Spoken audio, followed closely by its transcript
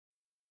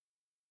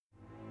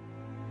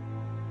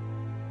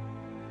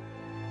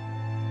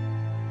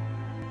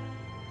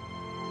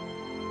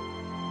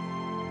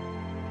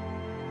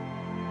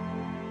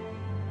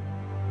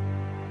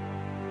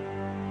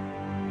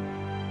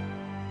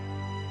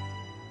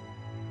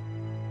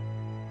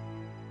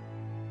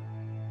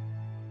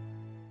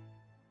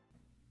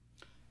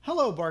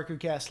Hello,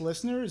 BarkerCast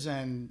listeners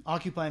and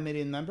Occupy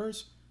Media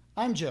members.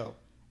 I'm Joe,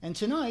 and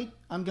tonight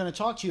I'm going to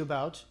talk to you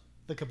about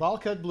the Cabal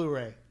Cut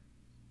Blu-ray.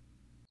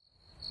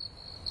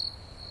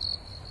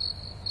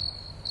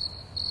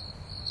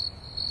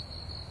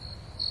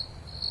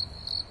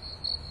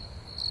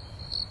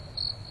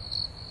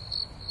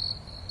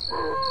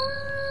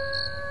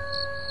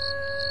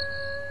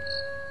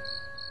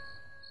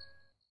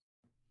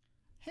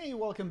 Hey,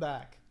 welcome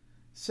back.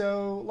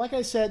 So, like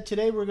I said,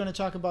 today we're going to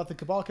talk about the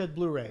Cabal Cut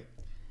Blu-ray.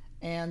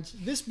 And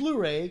this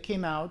Blu-ray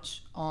came out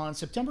on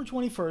September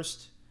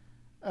 21st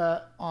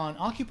on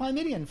Occupy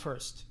Media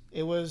first.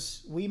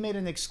 We made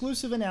an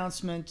exclusive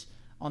announcement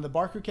on the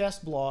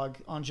BarkerCast blog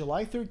on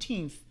July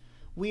 13th.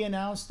 We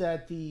announced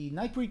that the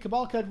Nightbreed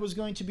Cabal Cut was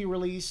going to be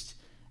released.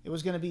 It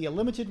was going to be a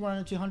limited run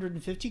of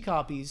 250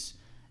 copies,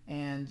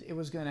 and it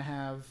was going to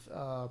have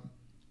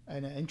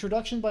an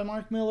introduction by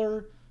Mark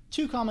Miller,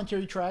 2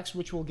 commentary tracks,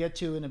 which we'll get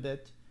to in a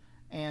bit,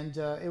 and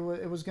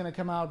it was going to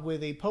come out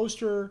with a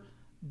poster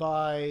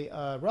by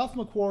Ralph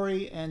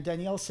McQuarrie and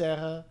Danielle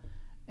Serra,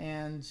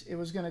 and it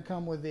was going to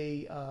come with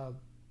a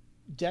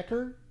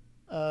Decker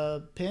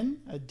pin,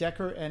 a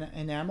Decker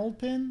enameled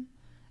pin,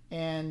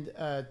 and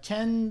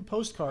 10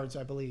 postcards,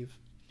 I believe.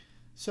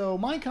 So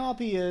my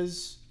copy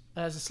has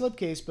a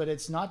slipcase, but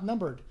it's not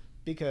numbered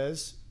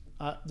because,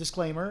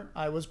 disclaimer,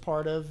 I was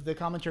part of the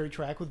commentary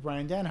track with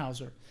Brian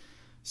Danhauser.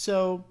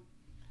 So,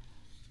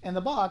 in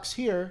the box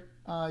here,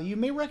 you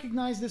may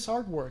recognize this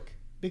artwork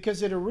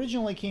because it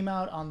originally came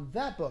out on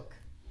that book,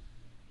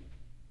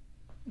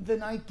 The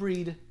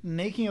Nightbreed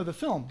Making of the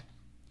Film.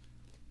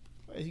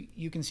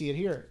 You can see it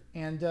here.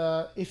 And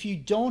if you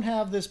don't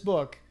have this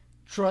book,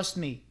 trust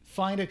me,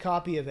 find a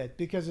copy of it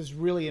because it's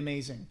really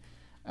amazing.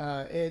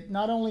 It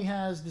not only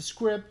has the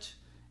script,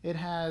 it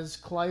has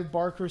Clive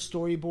Barker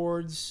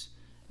storyboards,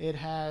 it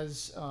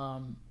has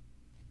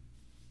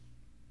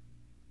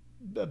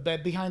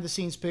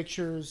behind-the-scenes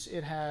pictures,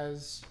 it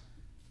has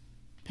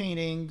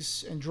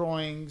paintings and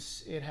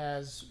drawings, it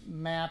has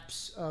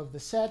maps of the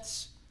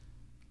sets.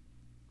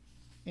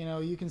 You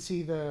know, you can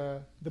see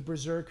the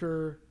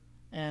Berserker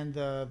and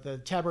the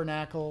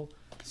Tabernacle.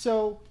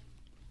 So,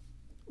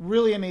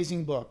 really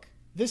amazing book.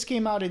 This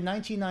came out in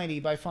 1990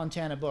 by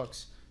Fontana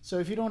Books. So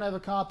if you don't have a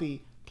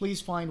copy,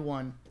 please find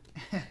one,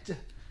 and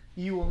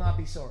you will not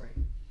be sorry.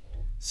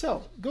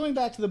 So, going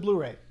back to the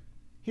Blu-ray.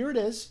 Here it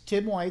is,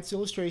 Tim White's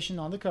illustration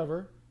on the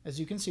cover, as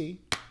you can see,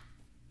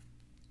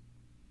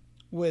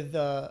 with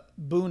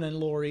Boone and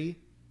Laurie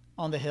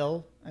on the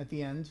hill at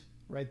the end,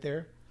 right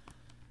there.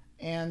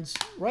 And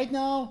right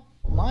now,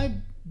 my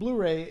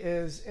Blu-ray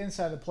is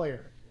inside the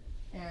player.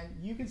 And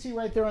you can see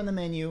right there on the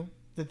menu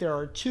that there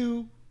are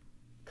 2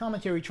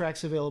 commentary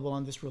tracks available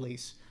on this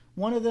release.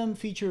 One of them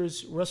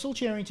features Russell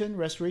Charrington,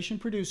 restoration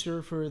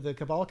producer for the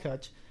Cabal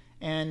Cut,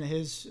 and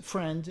his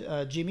friend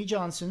Jimmy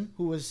Johnson,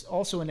 who was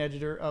also an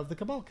editor of the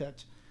Cabal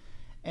Cut.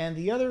 And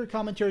the other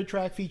commentary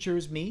track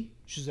features me,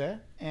 Jose,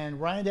 and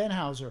Ryan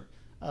Danhauser,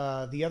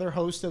 the other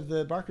host of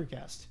the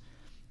BarkerCast.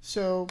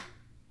 So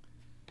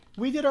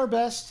we did our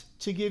best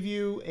to give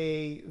you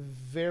a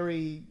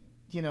very,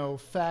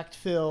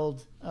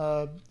 fact-filled,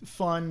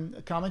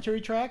 fun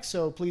commentary track.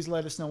 So please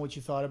let us know what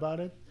you thought about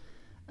it.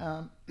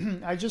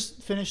 I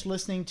just finished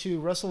listening to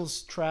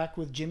Russell's track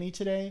with Jimmy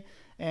today,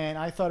 and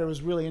I thought it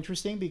was really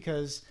interesting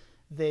because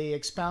they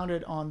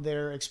expounded on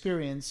their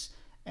experience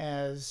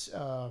as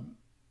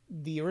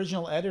the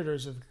original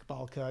editors of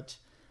Cabal Cut,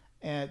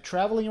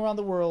 traveling around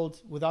the world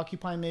with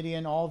Occupy Media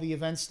and all the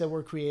events that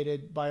were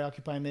created by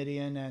Occupy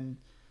Media, and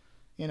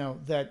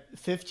that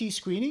 50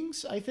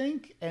 screenings, I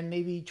think, and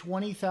maybe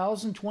 20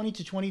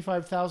 to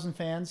 25,000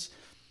 fans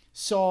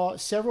saw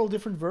several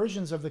different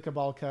versions of the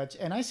Cabal Cut.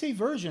 And I say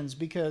versions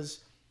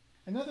because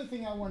another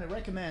thing I want to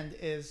recommend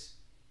is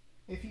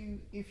if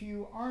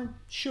you aren't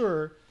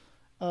sure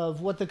of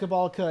what the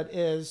Cabal Cut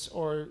is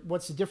or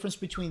what's the difference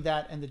between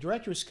that and the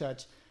director's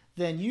cut,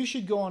 then you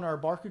should go on our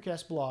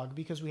BarkerCast blog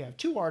because we have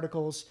 2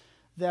 articles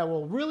that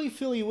will really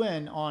fill you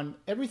in on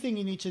everything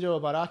you need to know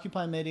about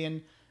Occupy Media,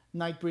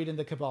 Nightbreed, and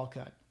the Cabal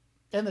Cut,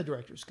 and the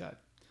director's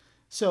cut.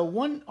 So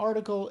one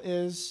article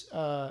is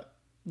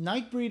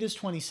Nightbreed is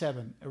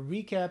 27, a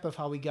recap of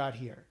how we got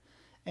here.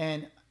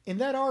 And in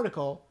that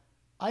article,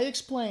 I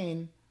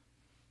explain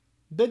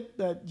bit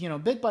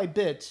by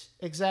bit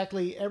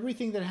exactly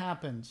everything that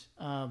happened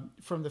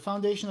from the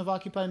foundation of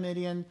Occupy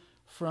Media,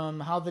 from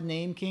how the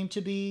name came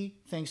to be,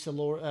 thanks to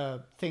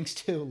Laurie,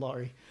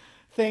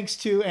 thanks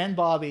to and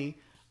Bobby,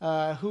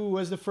 who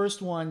was the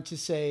first one to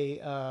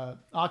say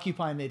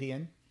Occupy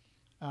Media.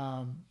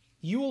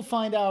 You will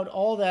find out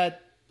all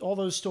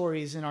those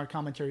stories in our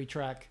commentary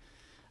track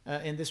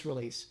in this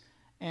release.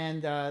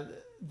 And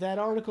that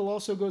article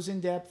also goes in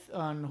depth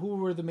on who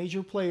were the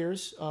major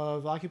players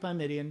of Occupy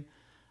Media,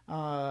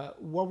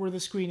 what were the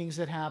screenings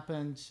that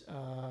happened,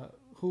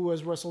 who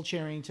was Russell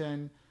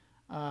Charrington,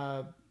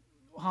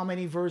 how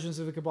many versions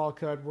of the Cabal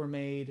Cut were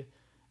made,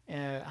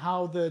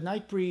 how the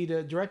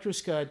Nightbreed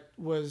director's cut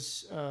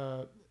was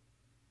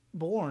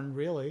born,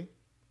 really,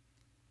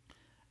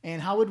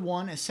 and how it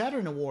won a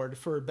Saturn Award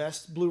for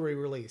Best Blu-ray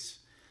Release.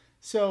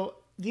 So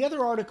the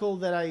other article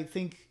that I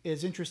think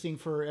is interesting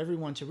for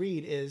everyone to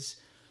read is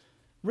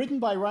written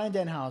by Ryan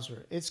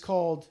Denhauser. It's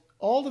called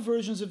All the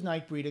Versions of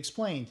Nightbreed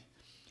Explained.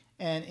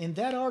 And in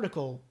that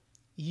article,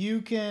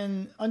 you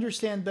can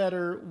understand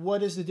better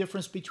what is the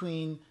difference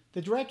between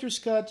the director's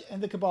cut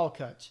and the Cabal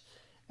cut.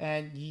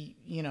 And,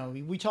 you know,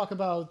 we talk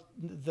about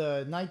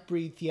the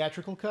Nightbreed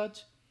theatrical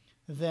cut,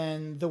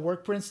 then the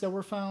work prints that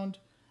were found,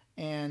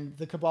 and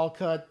the Cabal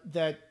cut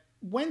that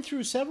went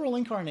through several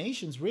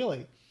incarnations,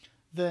 really.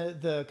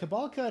 The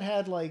Cabal cut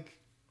had like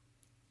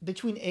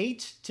between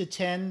 8 to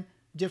 10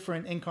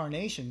 different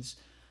incarnations,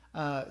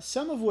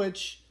 some of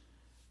which,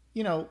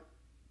 you know,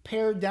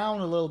 pared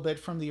down a little bit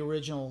from the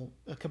original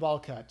Cabal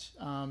cut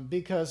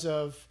because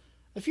of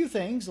a few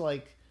things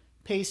like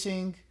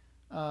pacing.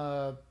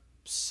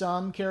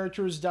 Some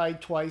characters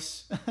died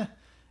twice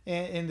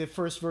in the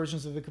first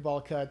versions of the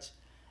Cabal cut.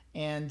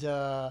 And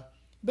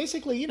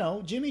basically, you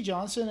know, Jimmy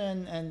Johnson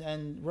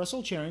and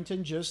Russell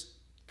Charrington just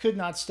could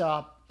not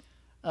stop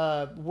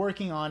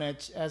working on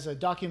it as a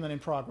document in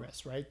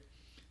progress, right?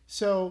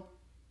 So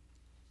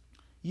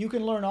you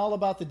can learn all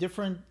about the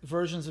different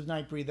versions of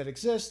Nightbreed that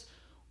exist,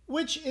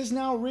 which is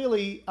now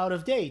really out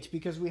of date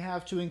because we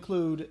have to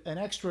include an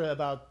extra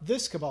about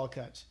this Cabal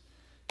cut.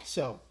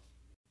 So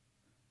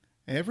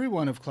every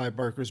one of Clive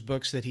Barker's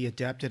books that he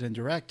adapted and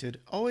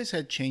directed always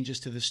had changes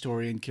to the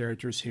story and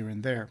characters here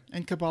and there,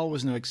 and Cabal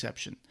was no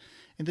exception.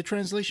 In the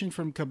translation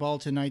from Cabal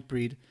to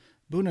Nightbreed,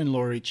 Boone and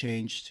Laurie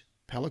changed,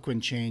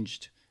 Peliquin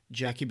changed,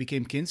 Jackie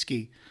became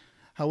Kinski.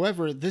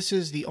 However, this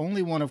is the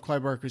only one of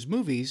Clive Barker's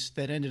movies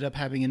that ended up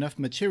having enough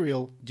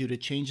material due to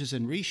changes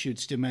and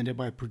reshoots demanded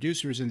by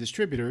producers and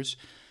distributors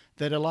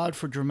that allowed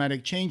for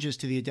dramatic changes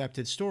to the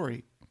adapted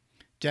story.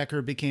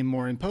 Decker became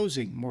more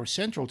imposing, more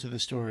central to the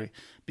story,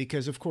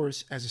 because, of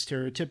course, as a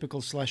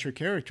stereotypical slasher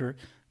character,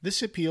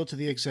 this appealed to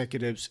the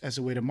executives as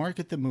a way to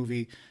market the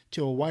movie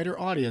to a wider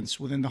audience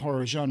within the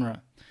horror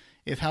genre.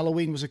 If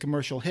Halloween was a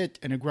commercial hit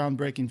and a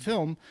groundbreaking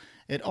film,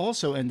 it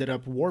also ended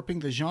up warping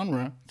the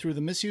genre through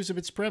the misuse of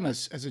its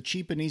premise as a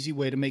cheap and easy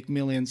way to make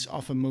millions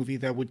off a movie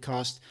that would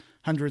cost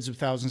hundreds of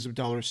thousands of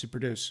dollars to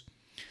produce.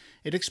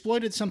 It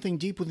exploited something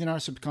deep within our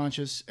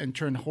subconscious and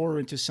turned horror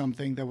into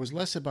something that was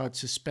less about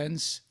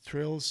suspense,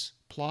 thrills,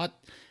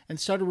 plot, and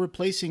started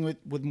replacing it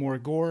with more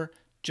gore,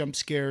 jump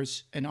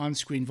scares, and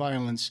on-screen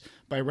violence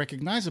by a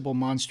recognizable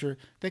monster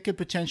that could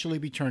potentially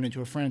be turned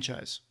into a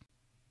franchise.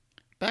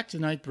 Back to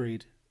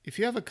Nightbreed. If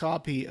you have a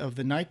copy of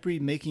the Nightbreed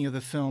Making of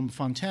the Film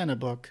Fontana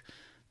book,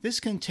 this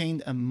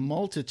contained a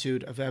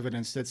multitude of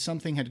evidence that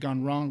something had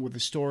gone wrong with the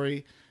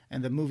story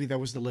and the movie that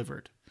was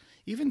delivered.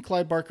 Even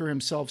Clive Barker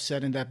himself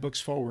said in that book's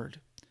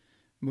foreword,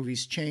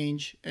 "Movies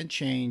change and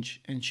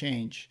change and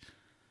change.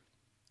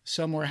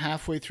 Somewhere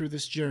halfway through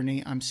this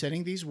journey, I'm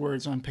setting these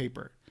words on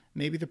paper.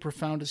 Maybe the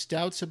profoundest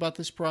doubts about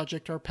this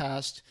project are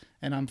past,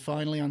 and I'm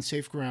finally on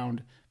safe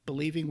ground,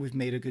 believing we've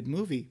made a good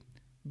movie.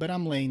 But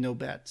I'm laying no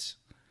bets."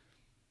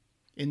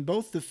 In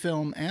both the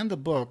film and the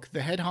book,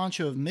 the head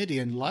honcho of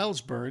Midian,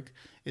 Lylesburg,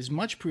 is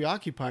much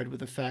preoccupied with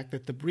the fact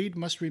that the breed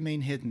must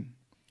remain hidden.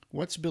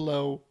 What's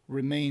below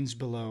remains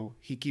below,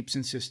 he keeps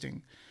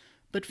insisting.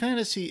 But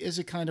fantasy is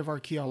a kind of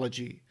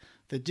archaeology,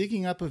 the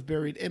digging up of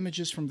buried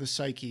images from the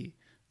psyche,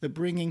 the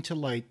bringing to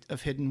light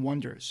of hidden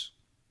wonders.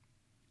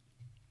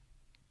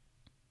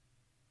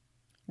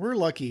 We're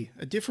lucky.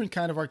 A different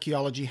kind of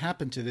archaeology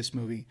happened to this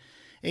movie.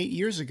 8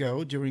 years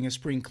ago, during a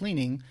spring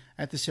cleaning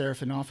at the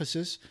Seraphim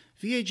offices,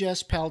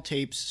 VHS PAL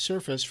tapes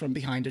surfaced from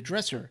behind a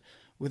dresser,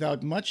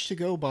 without much to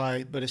go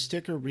by but a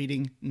sticker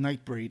reading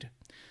Nightbreed.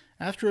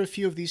 After a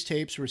few of these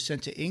tapes were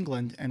sent to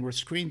England and were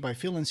screened by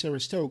Phil and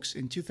Sarah Stokes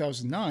in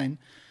 2009,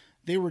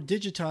 they were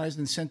digitized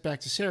and sent back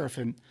to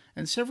Seraphim,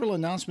 and several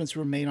announcements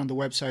were made on the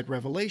website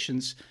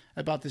Revelations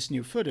about this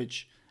new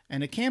footage,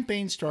 and a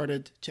campaign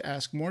started to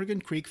ask Morgan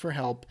Creek for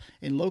help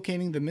in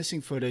locating the missing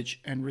footage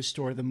and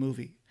restore the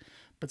movie.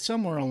 But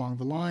somewhere along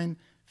the line,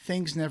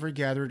 things never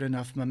gathered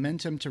enough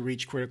momentum to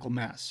reach critical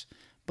mass.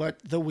 But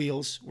the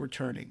wheels were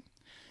turning.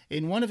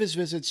 In one of his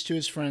visits to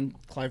his friend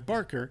Clive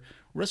Barker,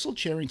 Russell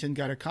Charrington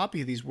got a copy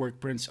of these work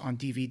prints on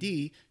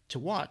DVD to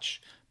watch,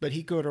 but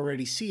he could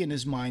already see in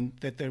his mind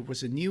that there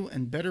was a new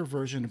and better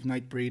version of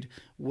Nightbreed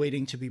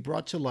waiting to be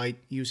brought to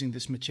light using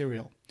this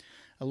material.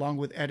 Along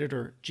with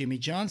editor Jimmy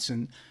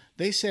Johnson,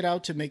 they set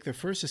out to make the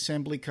first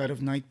assembly cut of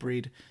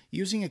Nightbreed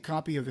using a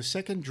copy of the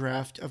second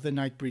draft of the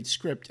Nightbreed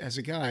script as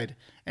a guide,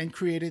 and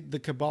created the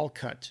Cabal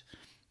Cut,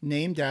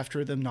 named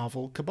after the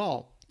novel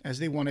Cabal, as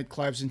they wanted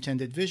Clive's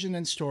intended vision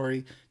and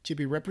story to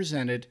be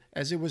represented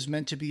as it was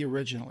meant to be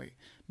originally,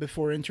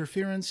 before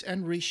interference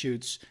and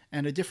reshoots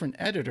and a different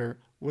editor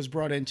was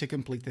brought in to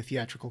complete the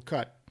theatrical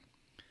cut.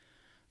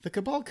 The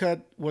Cabal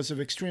Cut was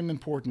of extreme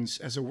importance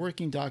as a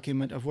working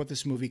document of what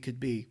this movie could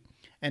be,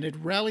 and it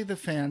rallied the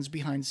fans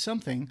behind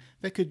something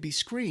that could be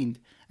screened,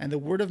 and the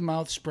word of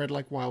mouth spread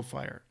like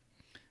wildfire.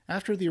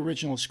 After the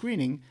original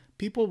screening,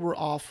 people were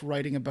off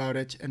writing about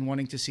it and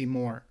wanting to see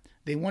more.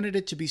 They wanted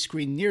it to be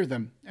screened near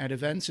them at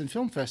events and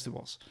film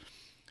festivals.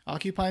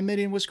 Occupy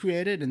Midian was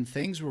created, and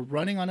things were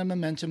running on a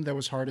momentum that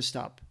was hard to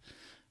stop.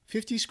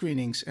 50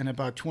 screenings and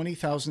about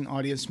 20,000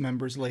 audience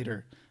members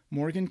later,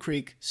 Morgan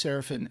Creek,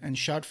 Seraphim, and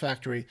Shout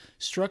Factory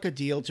struck a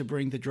deal to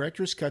bring the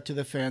director's cut to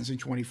the fans in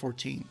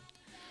 2014.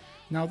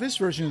 Now this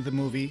version of the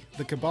movie,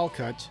 the Cabal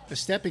Cut, a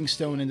stepping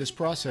stone in this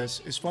process,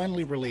 is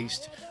finally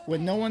released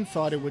when no one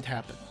thought it would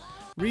happen.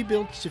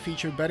 Rebuilt to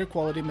feature better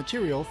quality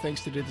material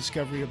thanks to the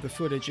discovery of the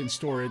footage in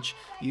storage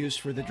used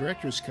for the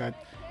director's cut,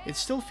 it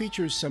still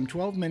features some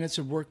 12 minutes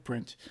of work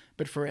print,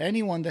 but for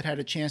anyone that had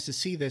a chance to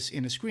see this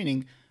in a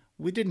screening,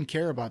 we didn't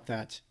care about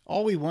that.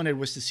 All we wanted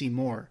was to see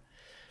more.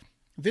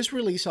 This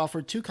release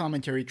offered 2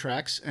 commentary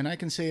tracks, and I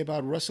can say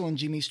about Russell and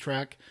Jimmy's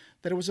track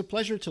that it was a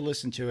pleasure to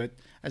listen to it,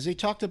 as they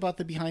talked about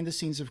the behind the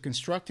scenes of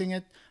constructing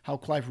it, how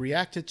Clive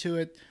reacted to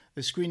it,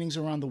 the screenings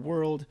around the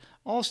world,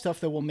 all stuff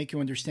that will make you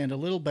understand a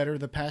little better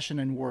the passion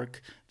and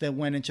work that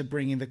went into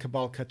bringing the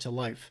Cabal Cut to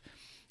life.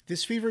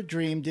 This fevered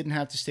dream didn't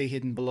have to stay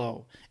hidden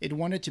below. It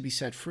wanted to be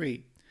set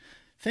free.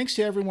 Thanks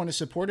to everyone who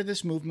supported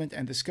this movement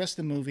and discussed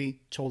the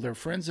movie, told their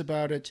friends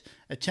about it,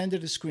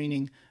 attended a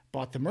screening,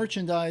 bought the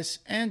merchandise,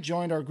 and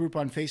joined our group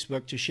on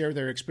Facebook to share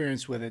their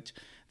experience with it,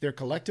 their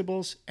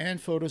collectibles, and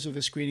photos of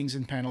the screenings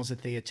and panels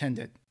that they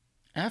attended.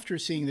 After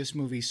seeing this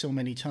movie so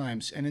many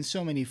times and in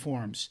so many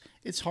forms,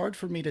 it's hard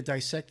for me to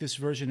dissect this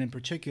version in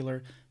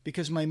particular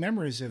because my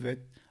memories of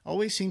it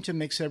always seem to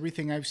mix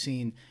everything I've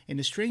seen in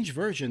a strange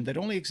version that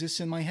only exists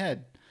in my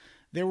head.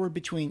 There were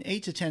between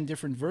 8 to 10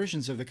 different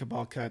versions of the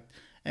Cabal Cut,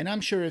 and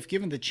I'm sure if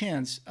given the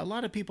chance, a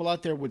lot of people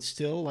out there would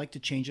still like to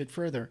change it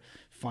further,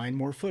 find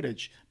more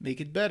footage, make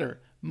it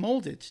better,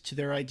 mold it to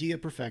their idea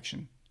of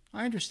perfection.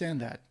 I understand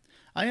that.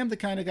 I am the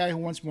kind of guy who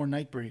wants more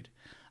Nightbreed.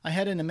 I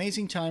had an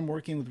amazing time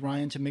working with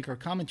Ryan to make our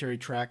commentary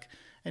track,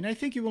 and I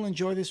think you will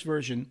enjoy this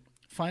version,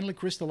 finally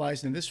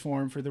crystallized in this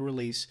form for the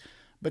release,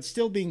 but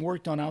still being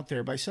worked on out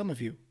there by some of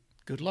you.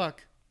 Good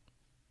luck.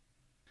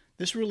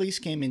 This release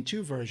came in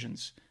 2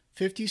 versions,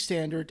 50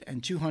 Standard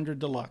and 200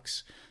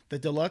 Deluxe. The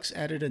Deluxe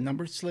added a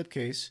numbered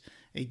slipcase,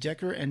 a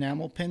Decker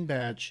enamel pin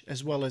badge,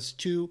 as well as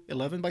 2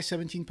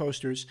 11x17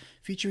 posters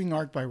featuring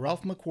art by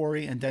Ralph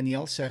McQuarrie and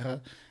Danielle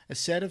Serra, a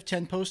set of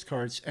 10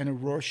 postcards, and a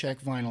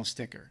Rorschach vinyl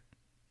sticker.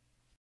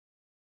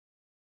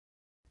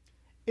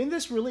 In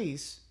this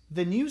release,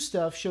 the new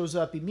stuff shows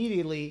up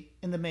immediately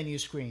in the menu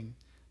screen,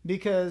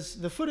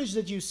 because the footage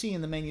that you see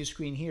in the menu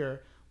screen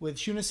here with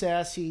Shuna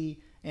Sassy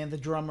and the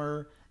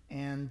drummer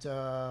and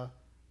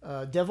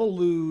Devil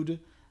Lude,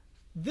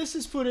 this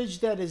is footage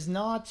that is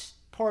not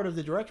part of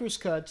the director's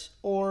cut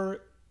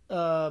or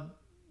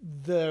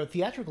the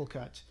theatrical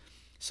cut.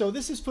 So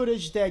this is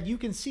footage that you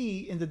can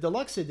see in the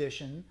deluxe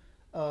edition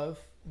of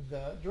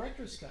the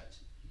director's cut.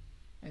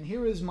 And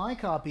here is my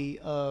copy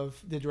of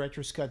the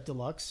director's cut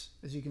deluxe.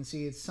 As you can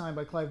see, it's signed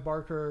by Clive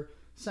Barker,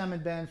 Simon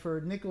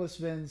Banford, Nicholas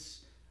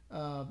Vince,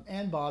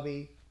 and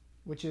Bobby,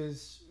 which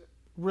is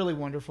really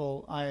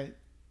wonderful. I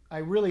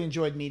really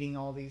enjoyed meeting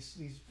all these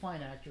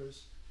fine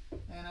actors.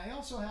 And I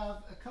also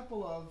have a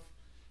couple of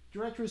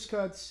director's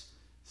cuts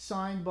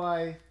signed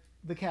by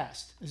the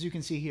cast, as you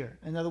can see here.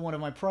 Another one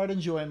of my pride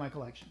and joy in my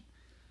collection.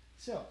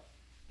 So,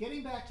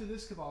 getting back to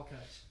this Cabal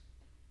Cut.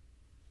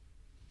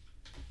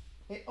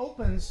 It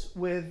opens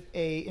with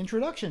an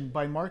introduction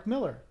by Mark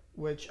Miller,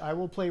 which I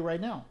will play right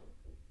now.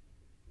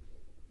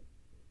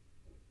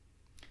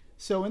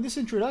 So in this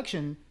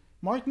introduction,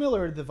 Mark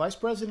Miller, the vice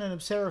president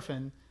of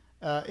Seraphim,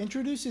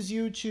 introduces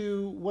you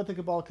to what the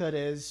Cabal Cut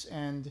is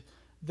and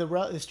the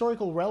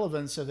historical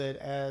relevance of it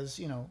as,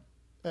 you know,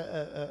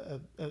 a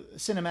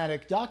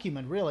cinematic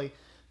document, really,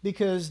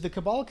 because the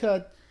Cabal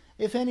Cut,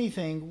 if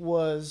anything,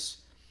 was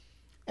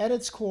at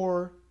its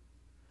core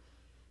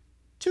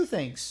 2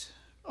 things.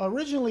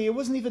 Originally, it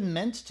wasn't even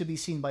meant to be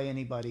seen by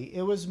anybody.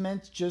 It was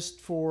meant just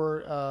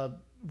for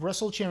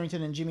Russell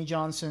Charrington and Jimmy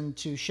Johnson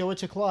to show it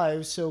to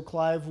Clive, so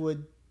Clive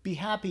would be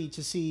happy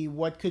to see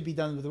what could be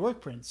done with the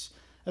work prints.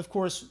 Of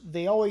course,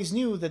 they always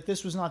knew that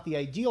this was not the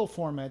ideal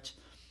format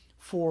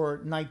for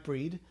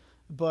Nightbreed,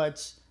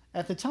 but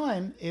at the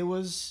time, it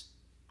was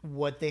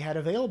what they had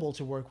available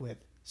to work with.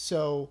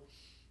 So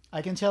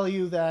I can tell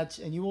you that,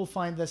 and you will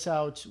find this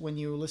out when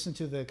you listen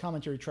to the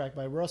commentary track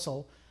by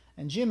Russell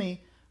and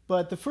Jimmy,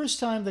 but the first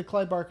time that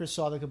Clive Barker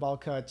saw the Cabal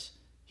Cut,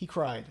 he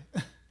cried.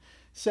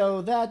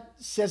 So that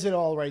says it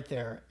all right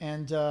there.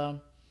 And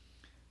on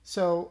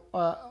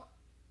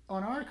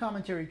our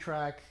commentary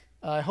track,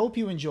 I hope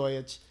you enjoy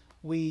it.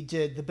 We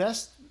did the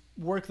best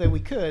work that we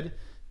could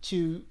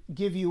to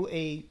give you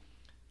a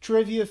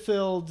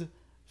trivia-filled,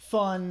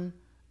 fun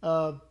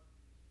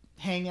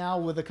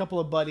hangout with a couple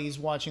of buddies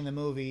watching the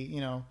movie.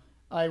 You know,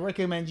 I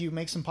recommend you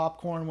make some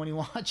popcorn when you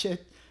watch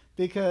it,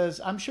 because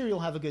I'm sure you'll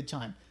have a good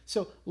time.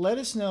 So let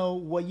us know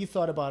what you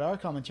thought about our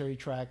commentary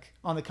track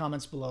on the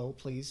comments below,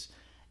 please,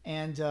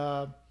 and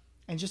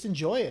just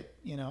enjoy it,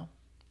 you know.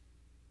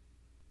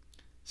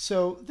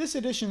 So this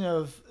edition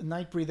of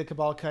Nightbreed the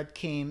Cabal Cut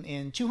came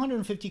in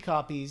 250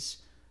 copies.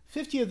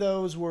 50 of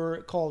those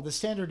were called the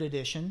Standard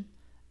Edition,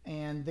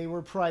 and they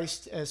were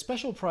priced a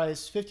special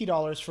price,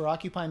 $50 for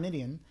Occupy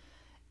Midian.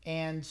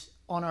 And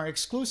on our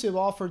exclusive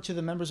offer to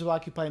the members of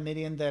Occupy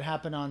Midian that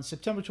happened on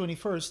September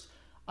 21st,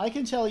 I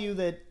can tell you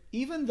that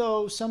even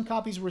though some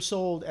copies were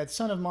sold at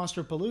Son of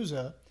Monster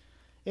Palooza,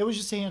 it was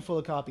just a handful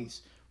of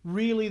copies.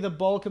 Really, the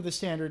bulk of the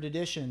standard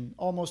edition,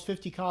 almost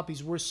 50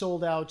 copies, were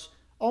sold out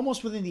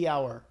almost within the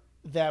hour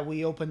that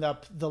we opened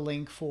up the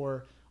link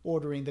for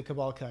ordering the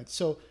Cabal Cut.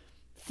 So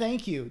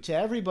thank you to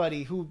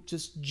everybody who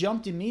just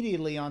jumped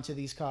immediately onto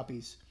these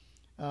copies.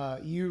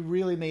 You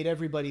really made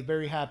everybody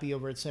very happy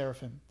over at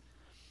Seraphim.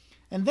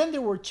 And then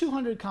there were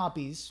 200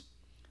 copies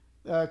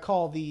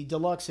called the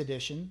Deluxe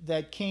Edition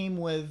that came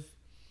with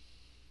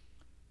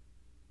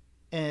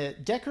a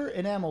Decker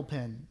enamel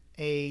pin,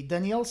 a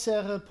Daniel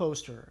Serra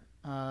poster,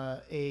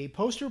 a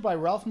poster by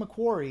Ralph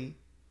McQuarrie,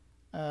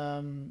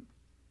 10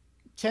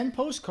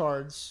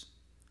 postcards,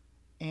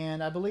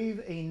 and I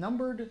believe a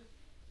numbered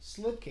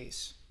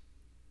slipcase,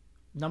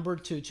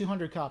 numbered to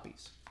 200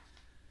 copies.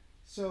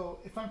 So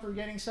if I'm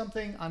forgetting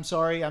something, I'm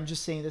sorry, I'm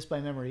just saying this by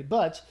memory.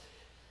 But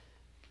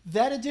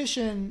that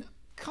edition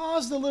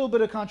caused a little bit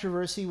of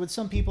controversy with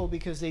some people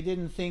because they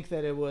didn't think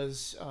that it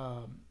was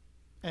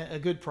a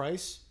good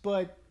price.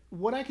 But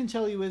what I can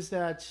tell you is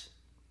that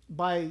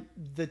by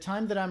the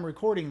time that I'm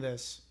recording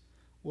this,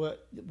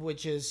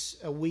 which is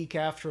a week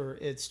after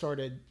it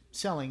started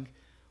selling,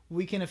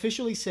 we can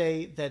officially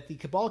say that the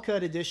Cabal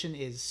Cut edition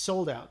is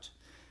sold out.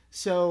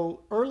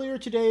 So earlier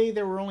today,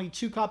 there were only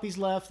 2 copies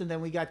left, and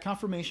then we got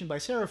confirmation by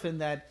Seraphim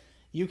that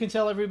you can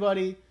tell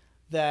everybody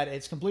that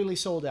it's completely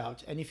sold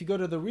out. And if you go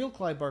to the real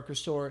Clive Barker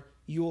store,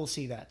 you will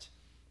see that.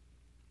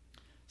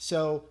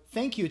 So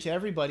thank you to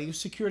everybody who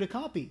secured a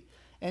copy.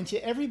 And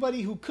to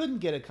everybody who couldn't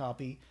get a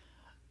copy,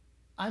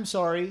 I'm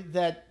sorry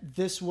that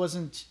this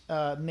wasn't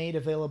made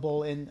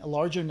available in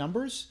larger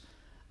numbers.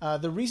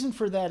 The reason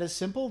for that is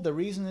simple. The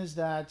reason is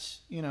that,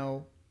 you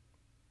know,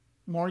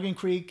 Morgan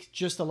Creek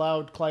just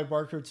allowed Clive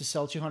Barker to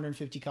sell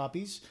 250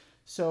 copies.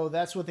 So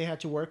that's what they had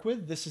to work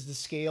with. This is the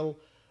scale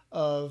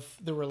of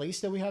the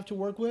release that we have to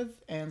work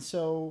with. And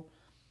so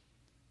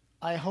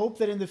I hope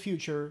that in the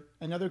future,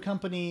 another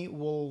company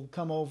will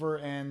come over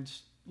and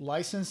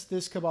license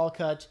this Cabal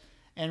Cut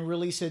and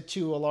release it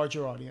to a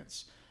larger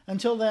audience.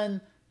 Until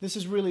then, this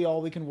is really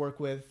all we can work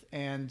with.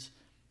 And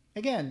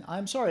again,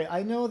 I'm sorry.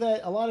 I know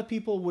that a lot of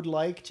people would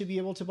like to be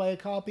able to buy a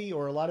copy,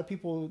 or a lot of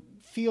people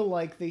feel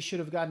like they should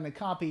have gotten a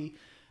copy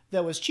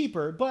that was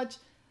cheaper, but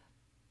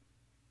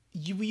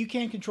you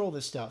can't control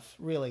this stuff,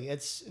 really.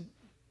 It's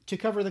to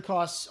cover the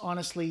costs.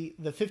 Honestly,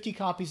 the 50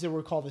 copies that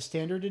were called the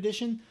standard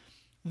edition,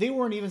 they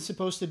weren't even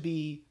supposed to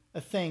be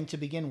a thing to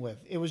begin with.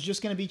 It was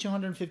just going to be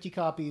 250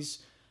 copies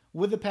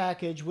with the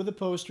package, with the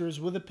posters,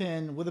 with the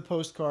pin, with the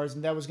postcards,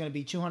 and that was going to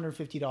be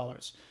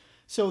 $250.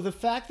 So the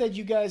fact that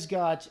you guys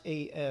got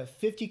a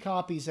 50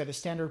 copies at a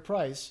standard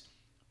price,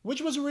 which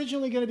was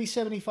originally going to be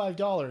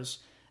 $75,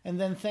 and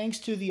then thanks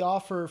to the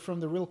offer from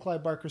the real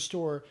Clive Barker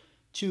store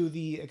to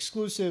the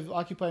exclusive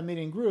Occupy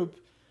Media group,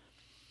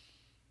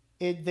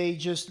 they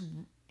just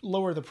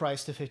lowered the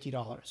price to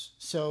 $50.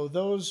 So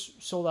those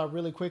sold out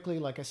really quickly,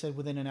 like I said,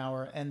 within an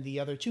hour, and the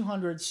other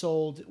 200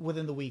 sold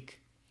within the week.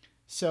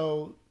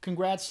 So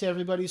congrats to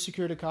everybody who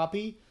secured a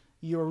copy.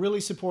 You're really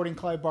supporting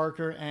Clive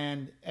Barker,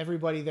 and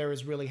everybody there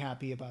is really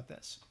happy about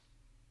this.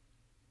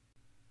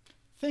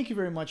 Thank you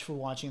very much for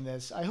watching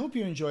this. I hope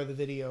you enjoyed the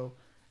video.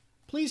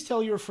 Please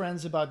tell your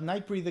friends about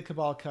Nightbreed the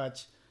Cabal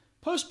Cut.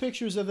 Post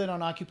pictures of it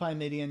on Occupy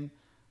Midian.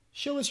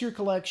 Show us your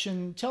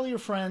collection. Tell your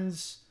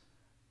friends.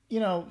 You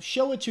know,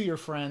 show it to your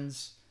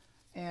friends.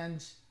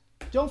 And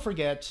don't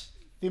forget,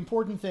 the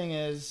important thing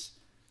is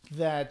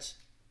that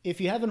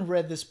if you haven't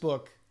read this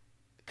book,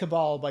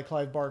 Cabal by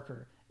Clive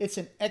Barker, it's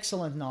an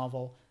excellent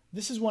novel.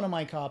 This is one of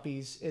my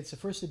copies. It's a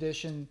first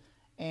edition,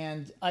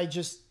 and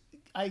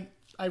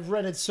I've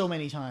read it so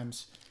many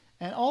times.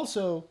 And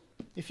also,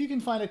 if you can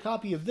find a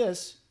copy of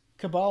this,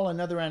 Cabal and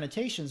Other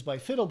Annotations by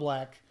Fiddle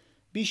Black,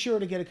 be sure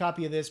to get a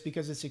copy of this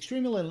because it's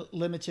extremely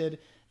limited.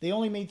 They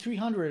only made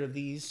 300 of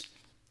these,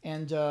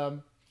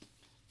 and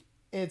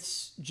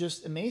it's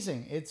just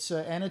amazing. It's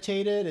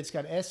annotated, it's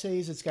got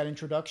essays, it's got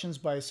introductions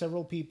by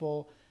several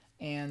people,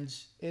 and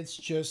it's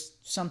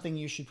just something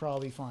you should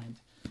probably find.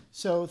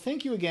 So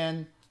thank you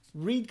again.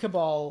 Read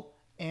Cabal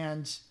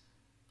and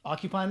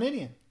Occupy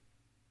Midian.